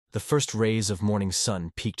The first rays of morning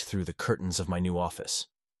sun peeked through the curtains of my new office,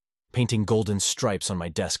 painting golden stripes on my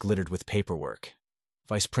desk littered with paperwork.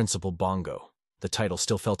 Vice Principal Bongo. The title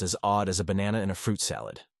still felt as odd as a banana in a fruit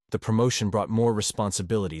salad. The promotion brought more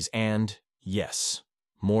responsibilities and, yes,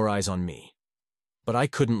 more eyes on me. But I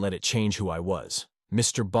couldn't let it change who I was.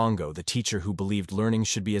 Mr. Bongo, the teacher who believed learning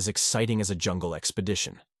should be as exciting as a jungle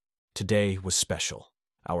expedition. Today was special,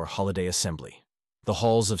 our holiday assembly. The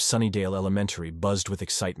halls of Sunnydale Elementary buzzed with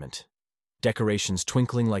excitement, decorations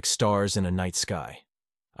twinkling like stars in a night sky.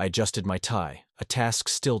 I adjusted my tie, a task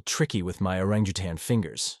still tricky with my orangutan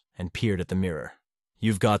fingers, and peered at the mirror.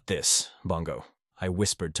 "You've got this, Bongo," I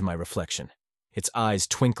whispered to my reflection, its eyes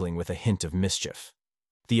twinkling with a hint of mischief.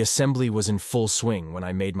 The assembly was in full swing when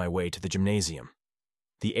I made my way to the gymnasium.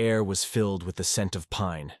 The air was filled with the scent of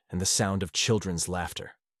pine and the sound of children's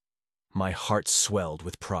laughter. My heart swelled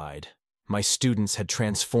with pride. My students had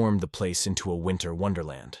transformed the place into a winter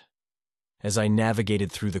wonderland. As I navigated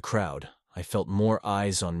through the crowd, I felt more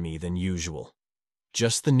eyes on me than usual.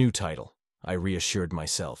 Just the new title, I reassured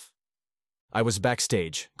myself. I was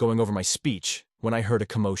backstage, going over my speech, when I heard a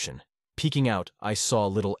commotion. Peeking out, I saw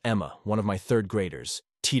little Emma, one of my third graders,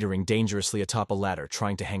 teetering dangerously atop a ladder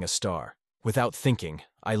trying to hang a star. Without thinking,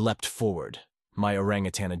 I leapt forward, my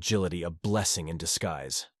orangutan agility a blessing in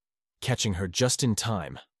disguise. Catching her just in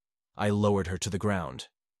time, I lowered her to the ground.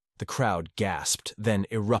 The crowd gasped, then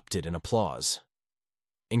erupted in applause.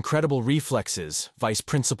 "Incredible reflexes, Vice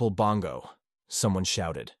Principal Bongo," someone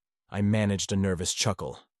shouted. I managed a nervous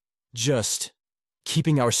chuckle. "Just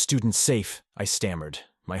keeping our students safe," I stammered,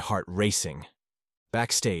 my heart racing.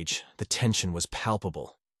 Backstage, the tension was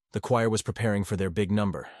palpable. The choir was preparing for their big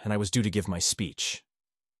number, and I was due to give my speech.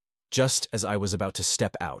 Just as I was about to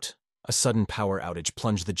step out, a sudden power outage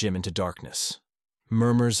plunged the gym into darkness.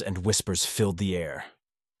 Murmurs and whispers filled the air.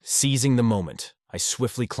 Seizing the moment, I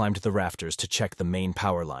swiftly climbed the rafters to check the main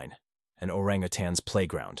power line, an orangutan's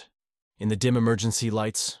playground. In the dim emergency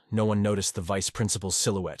lights, no one noticed the vice principal's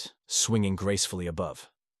silhouette, swinging gracefully above.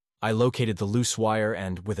 I located the loose wire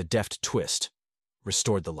and, with a deft twist,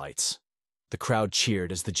 restored the lights. The crowd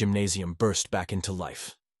cheered as the gymnasium burst back into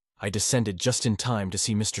life. I descended just in time to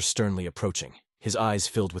see Mr. Sternly approaching, his eyes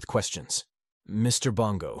filled with questions. "Mr.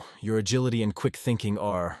 Bongo, your agility and quick thinking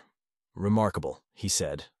are remarkable," he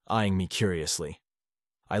said, eyeing me curiously.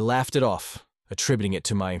 I laughed it off, attributing it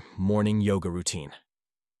to my morning yoga routine.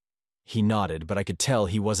 He nodded, but I could tell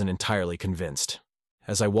he wasn't entirely convinced.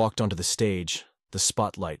 As I walked onto the stage, the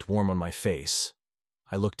spotlight warm on my face,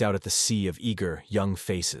 I looked out at the sea of eager, young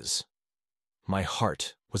faces. My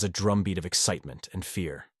heart was a drumbeat of excitement and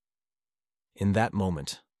fear. In that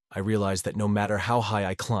moment, I realized that no matter how high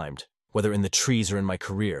I climbed, whether in the trees or in my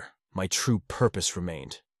career, my true purpose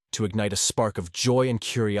remained, to ignite a spark of joy and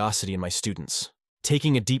curiosity in my students.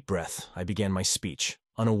 Taking a deep breath, I began my speech,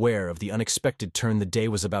 unaware of the unexpected turn the day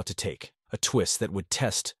was about to take, a twist that would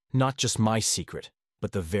test not just my secret,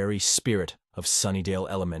 but the very spirit of Sunnydale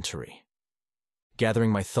Elementary.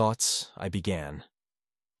 Gathering my thoughts, I began.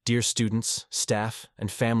 "Dear students, staff,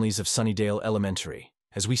 and families of Sunnydale Elementary,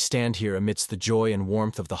 as we stand here amidst the joy and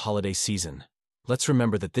warmth of the holiday season, let's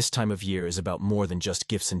remember that this time of year is about more than just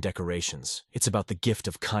gifts and decorations. It's about the gift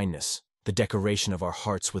of kindness, the decoration of our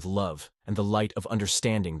hearts with love, and the light of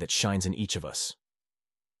understanding that shines in each of us."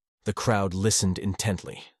 The crowd listened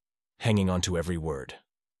intently, hanging on to every word.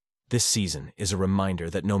 This season is a reminder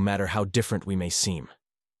that no matter how different we may seem,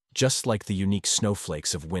 just like the unique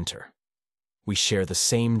snowflakes of winter, we share the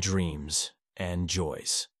same dreams and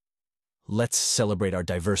joys. Let's celebrate our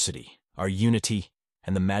diversity, our unity,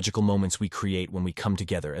 and the magical moments we create when we come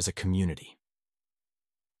together as a community.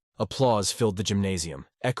 Applause filled the gymnasium,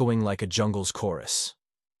 echoing like a jungle's chorus.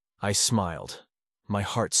 I smiled, my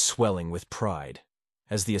heart swelling with pride.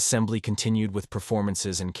 As the assembly continued with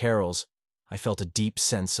performances and carols, I felt a deep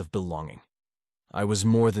sense of belonging. I was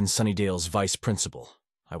more than Sunnydale's vice principal.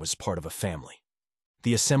 I was part of a family.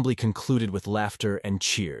 The assembly concluded with laughter and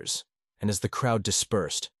cheers, and as the crowd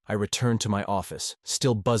dispersed, I returned to my office,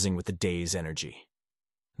 still buzzing with the day's energy.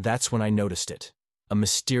 That's when I noticed it, a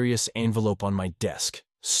mysterious envelope on my desk,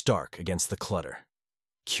 stark against the clutter.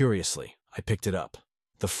 Curiously, I picked it up.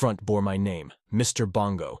 The front bore my name, Mr.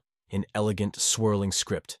 Bongo, in elegant, swirling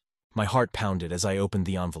script. My heart pounded as I opened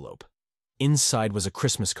the envelope. Inside was a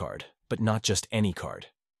Christmas card, but not just any card.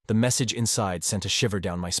 The message inside sent a shiver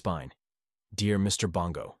down my spine. "Dear Mr.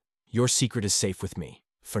 Bongo, your secret is safe with me,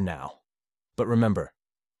 for now. But remember,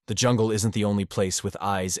 the jungle isn't the only place with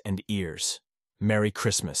eyes and ears. Merry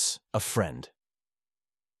Christmas, a friend."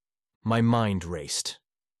 My mind raced.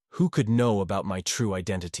 Who could know about my true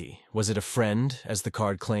identity? Was it a friend, as the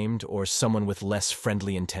card claimed, or someone with less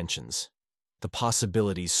friendly intentions? The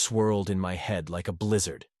possibilities swirled in my head like a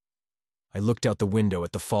blizzard. I looked out the window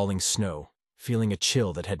at the falling snow, feeling a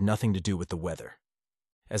chill that had nothing to do with the weather.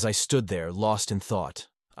 As I stood there, lost in thought,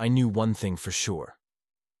 I knew one thing for sure.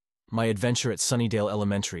 My adventure at Sunnydale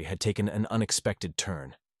Elementary had taken an unexpected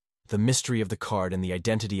turn. The mystery of the card and the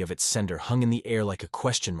identity of its sender hung in the air like a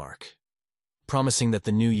question mark, promising that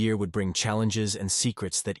the new year would bring challenges and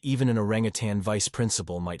secrets that even an orangutan vice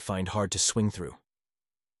principal might find hard to swing through.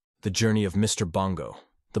 The journey of Mr. Bongo,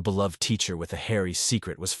 the beloved teacher with a hairy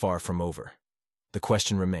secret, was far from over. The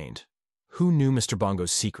question remained: who knew Mr.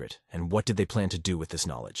 Bongo's secret, and what did they plan to do with this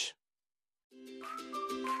knowledge?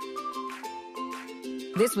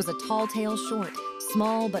 This was a Tall Tale short,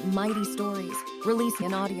 small but mighty stories, released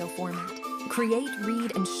in audio format. Create,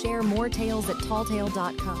 read, and share more tales at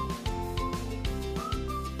talltale.co.